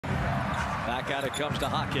Back out it comes to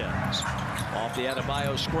Jaquez. Off the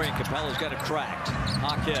Adebayo screen. Capella's got it cracked.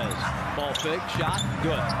 Jaquez. Ball fake. Shot.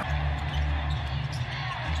 Good.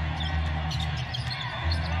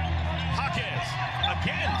 Jaquez.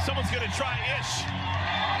 Again. Someone's going to try Ish.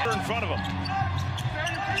 In front of him.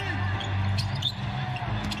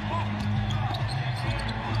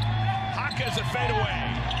 Jaquez a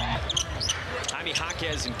fadeaway. Jaime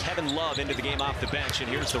Jaquez and Kevin Love into the game off the bench, and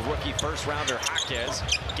here's the rookie first-rounder Jaquez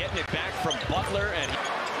getting it back from Butler, and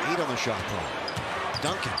 8 on the shot clock.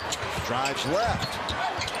 Duncan drives left,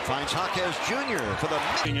 finds Jaquez Jr. for the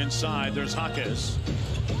inside. There's Jaquez.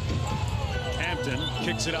 Hampton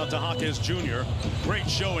kicks it out to Jaquez Jr. Great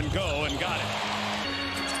show and go, and got it.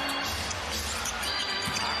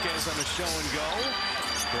 Jaquez on the show and go.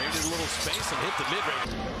 Created a little space and hit the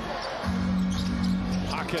mid-range.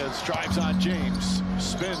 Jaquez drives on James,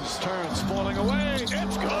 spins, turns, falling away.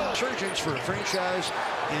 It's good. Surgeons for a franchise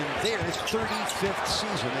in their 35th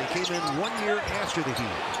season. They came in 1 year after the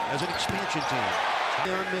Heat as an expansion team.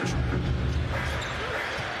 Down Mitchell.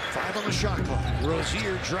 5 on the shot clock.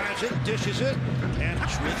 Rozier drives it, dishes it, and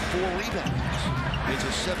Schmidt 4 rebounds. It's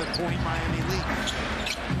a 7-point Miami lead.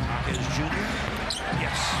 Jaquez Jr.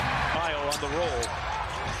 Yes. Bio on the roll.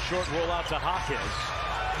 Short roll out to Jaquez.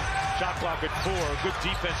 Shot clock at 4. Good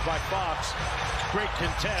defense by Fox. Great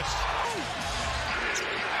contest.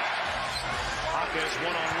 Jaquez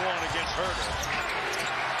one-on-one against Herter.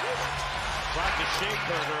 Tried to shake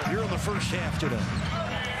Herter. Here in the first half today.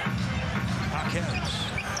 Jaquez.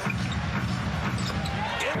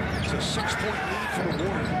 It's a 6-point lead for the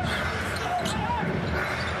Warriors.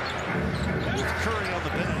 With Curry on the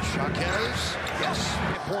bench. Jaquez. Yes.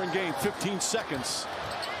 Point game, 15 seconds.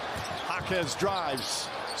 Jaquez drives,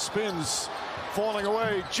 spins, falling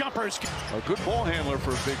away, jumpers. A good ball handler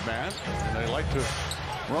for a big man, and they like to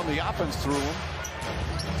run the offense through him.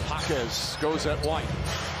 Jaquez goes at White,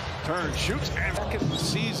 turns, shoots, and second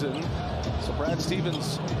season. So Brad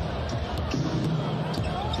Stevens,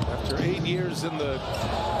 after 8 years in the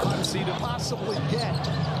hot seat, to possibly get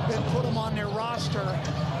and put them on their roster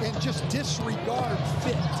and just disregard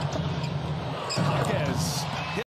fit. Jaquez